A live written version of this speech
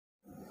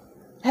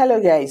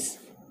Hello guys,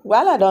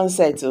 while I don't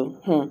settle,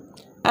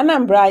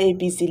 Anambra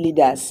APC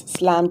leaders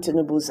slammed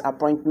Tinubu's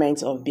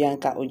appointment of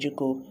Bianca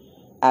Ojukwu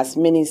as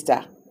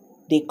minister.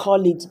 They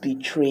call it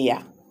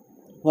betrayal.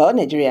 Well,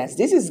 Nigerians,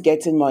 this is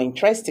getting more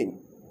interesting.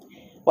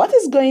 What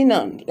is going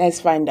on? Let's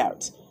find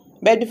out.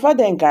 But before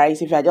then,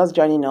 guys, if you are just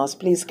joining us,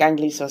 please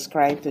kindly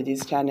subscribe to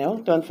this channel.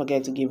 Don't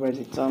forget to give us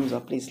a thumbs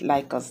up. Please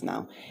like us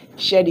now.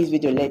 Share this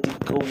video, let it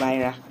go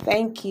viral.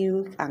 Thank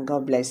you and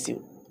God bless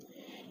you.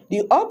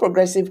 The All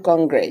Progressive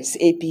Congress,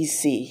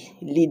 APC,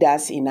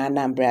 leaders in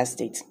Anambra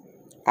State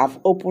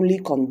have openly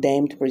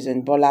condemned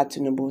President Bola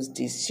Tinubu's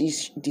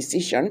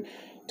decision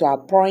to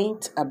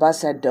appoint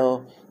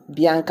Ambassador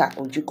Bianca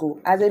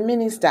Ojukwu as a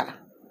minister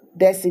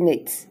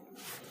designate.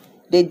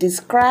 They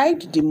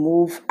described the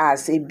move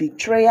as a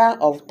betrayal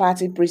of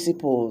party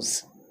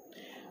principles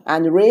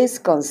and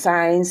raised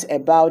concerns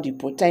about the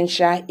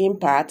potential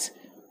impact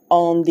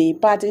on the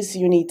party's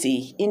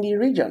unity in the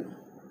region.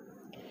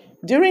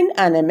 During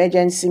an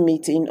emergency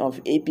meeting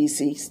of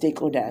APC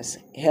stakeholders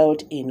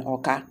held in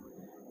Awka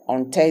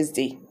on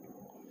Thursday,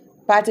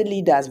 party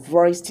leaders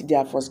voiced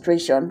their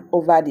frustration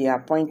over the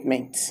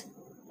appointment.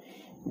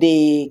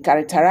 They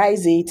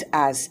characterized it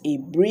as a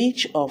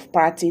breach of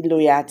party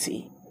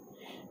loyalty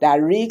that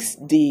risks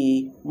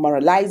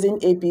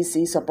demoralizing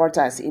APC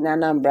supporters in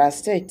Anambra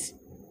State.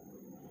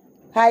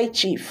 High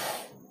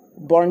Chief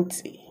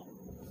Bonti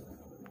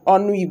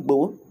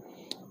Onwigbo,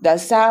 the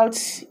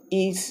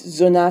Southeast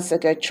Zonal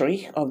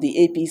Secretary of the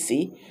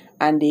APC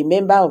and a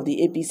member of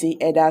the APC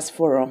Elders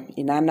Forum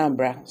in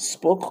Anambra,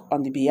 spoke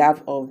on the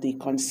behalf of the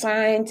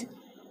concerned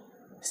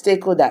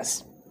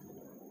stakeholders.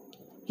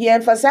 He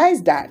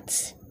emphasized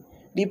that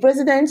the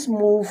president's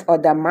move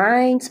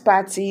undermines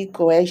party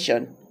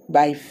cohesion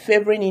by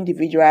favoring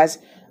individuals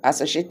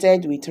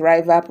associated with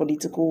rival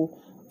political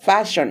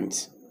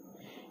factions.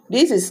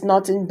 This is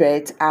nothing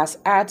but as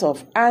act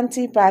of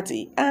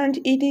anti-party, and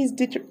it is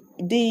detrimental.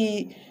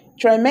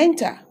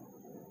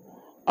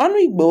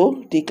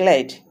 Onwigbo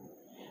declared,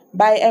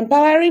 by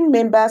empowering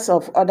members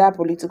of other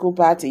political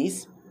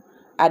parties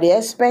at the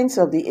expense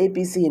of the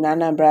APC in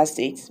Anambra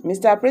State,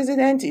 Mr.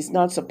 President is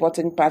not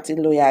supporting party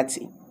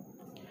loyalty.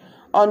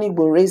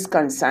 Onwigbo raised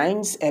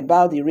concerns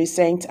about the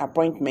recent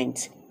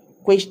appointment,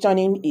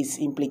 questioning its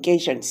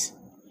implications.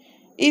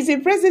 Is the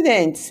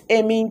president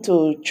aiming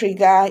to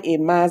trigger a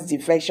mass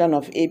defection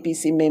of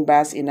APC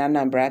members in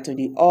Anambra to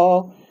the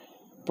All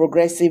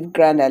Progressive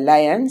Grand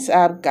Alliance,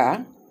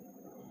 APGA?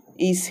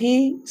 Is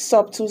he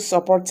subtly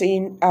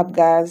supporting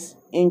APGA's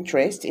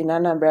interest in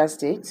Anambra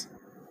State?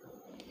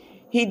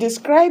 He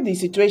described the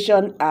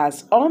situation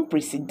as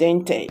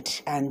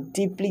unprecedented and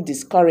deeply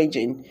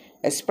discouraging,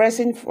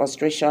 expressing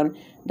frustration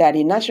that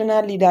the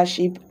national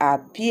leadership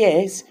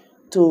appears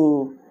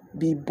to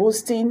be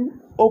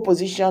boosting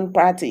opposition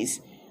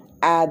parties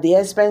at the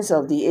expense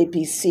of the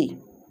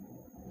APC.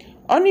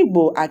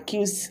 Onwigbo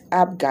accused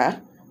APGA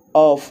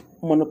of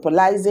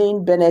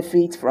monopolizing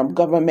benefits from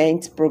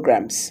government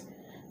programs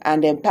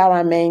and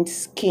empowerment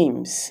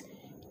schemes,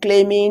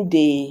 claiming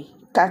they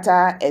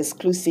cater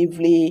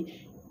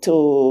exclusively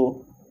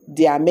to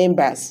their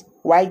members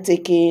while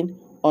taking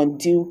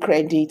undue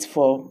credit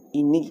for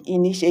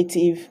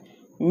initiative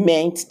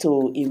meant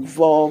to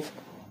involve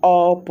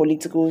all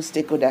political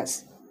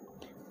stakeholders.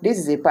 This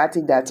is a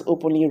party that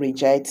openly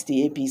rejects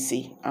the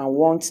APC and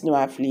wants no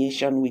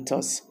affiliation with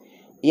us.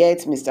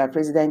 Yet, Mr.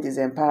 President is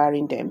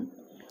empowering them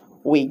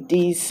with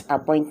this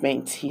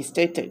appointment, he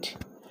stated.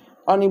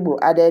 Onwigbo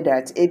added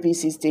that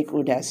APC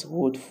stakeholders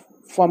would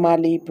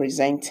formally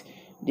present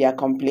their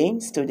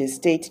complaints to the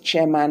state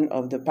chairman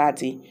of the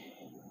party,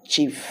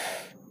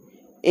 Chief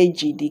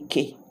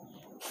AGDK,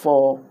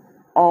 for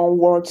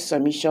onward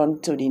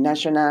submission to the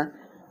National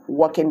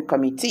Working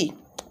Committee,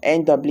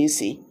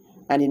 NWC,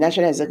 and the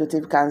National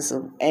Executive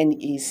Council,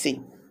 NEC.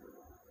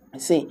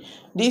 See,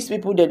 these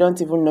people, they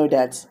don't even know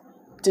that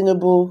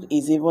Tinubu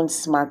is even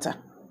smarter.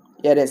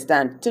 You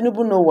understand?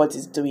 Tinubu know what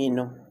he's doing,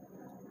 no?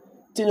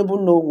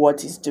 Tinubu know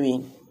what he's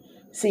doing.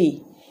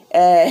 See,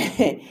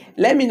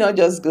 let me not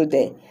just go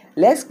there.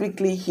 Let's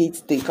quickly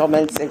hit the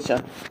comment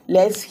section.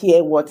 Let's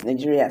hear what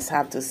Nigerians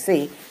have to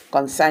say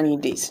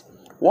concerning this.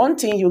 One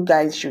thing you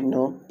guys should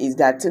know is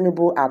that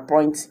Tinubu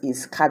appoints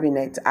his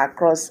cabinet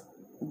across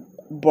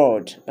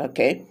board,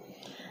 okay?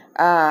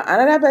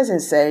 Another person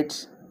said,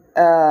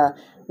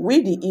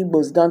 we the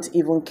Igbos don't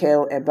even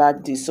care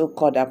about the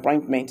so-called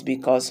appointment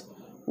because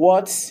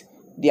what's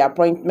the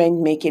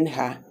appointment making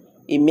her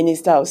a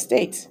minister of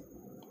state?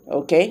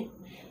 Okay?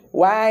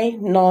 Why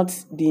not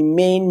the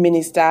main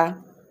minister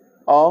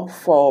or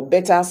for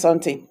better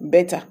something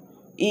better?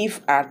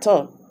 If at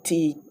all,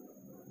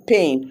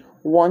 T-Pain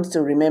wants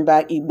to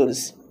remember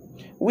Igbos.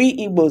 We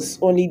Igbos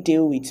only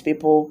deal with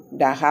people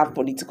that have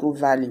political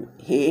value.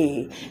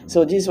 Hey,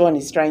 so this one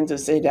is trying to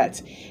say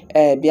that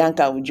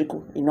Bianca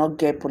Ojukwu will not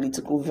get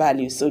political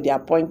value, so the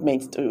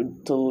appointment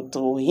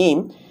to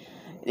him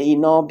will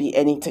not be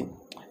anything.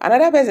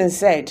 Another person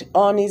said,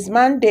 on his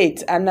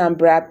mandate,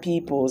 Anambra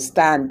people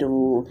stand.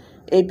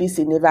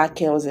 APC never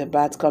cares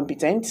about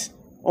competence,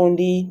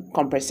 only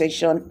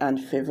compensation and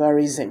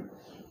favorism.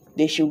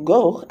 they should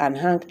go and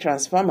hang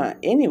transformer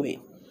anyway.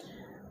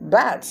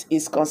 But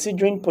is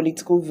considering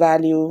political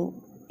value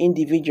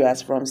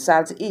individuals from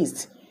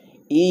Southeast.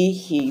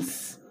 He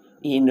is,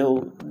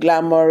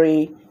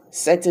 glamory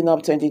setting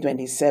up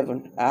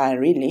 2027.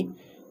 Really?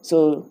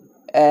 So,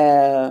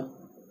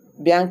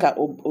 Bianca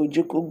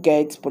Ojukwu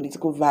gets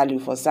political value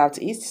for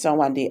Southeast.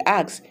 Someone they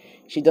ask,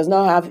 she does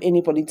not have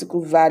any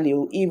political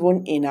value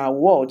even in her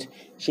ward.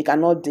 She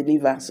cannot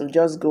deliver. So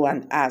just go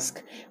and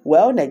ask.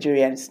 Well,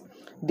 Nigerians,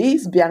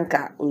 this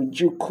Bianca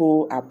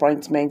Ojukwu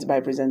appointment by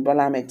President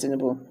Bola Ahmed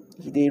Tinubu,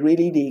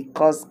 they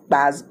cause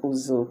buzz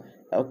uzo.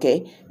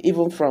 Okay,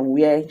 even from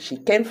where she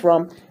came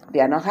from, they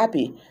are not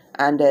happy.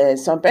 And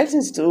some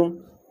persons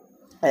too,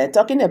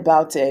 talking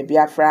about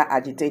Biafra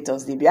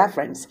agitators, the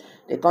Biafrans,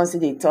 they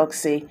constantly talk,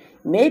 say,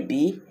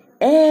 maybe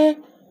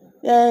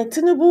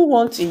Tinubu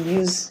want to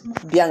use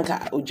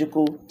Bianca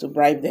Ojukwu to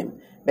bribe them,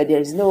 but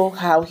there is no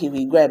how he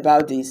will go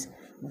about this.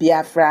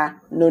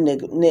 Biafra,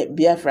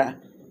 Biafra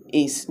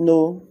is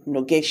no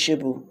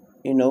negotiable,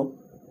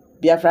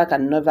 Biafra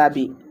can never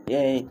be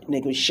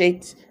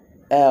negotiated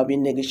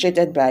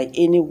by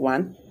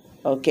anyone.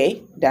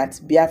 Okay, that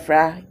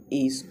Biafra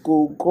is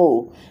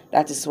go.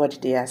 That is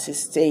what they are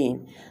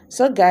saying.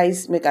 So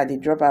guys, make a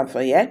drop out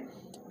for you.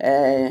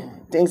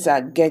 Things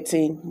are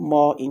getting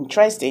more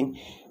interesting.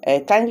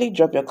 Kindly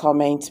drop your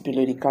comments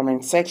below the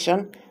comment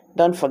section.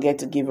 Don't forget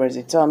to give us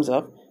a thumbs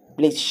up.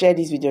 Please share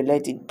this video,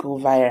 let it go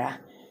viral.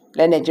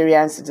 Let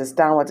Nigerians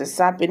understand what is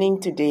happening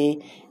today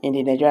in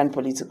the Nigerian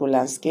political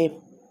landscape.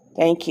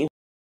 Thank you.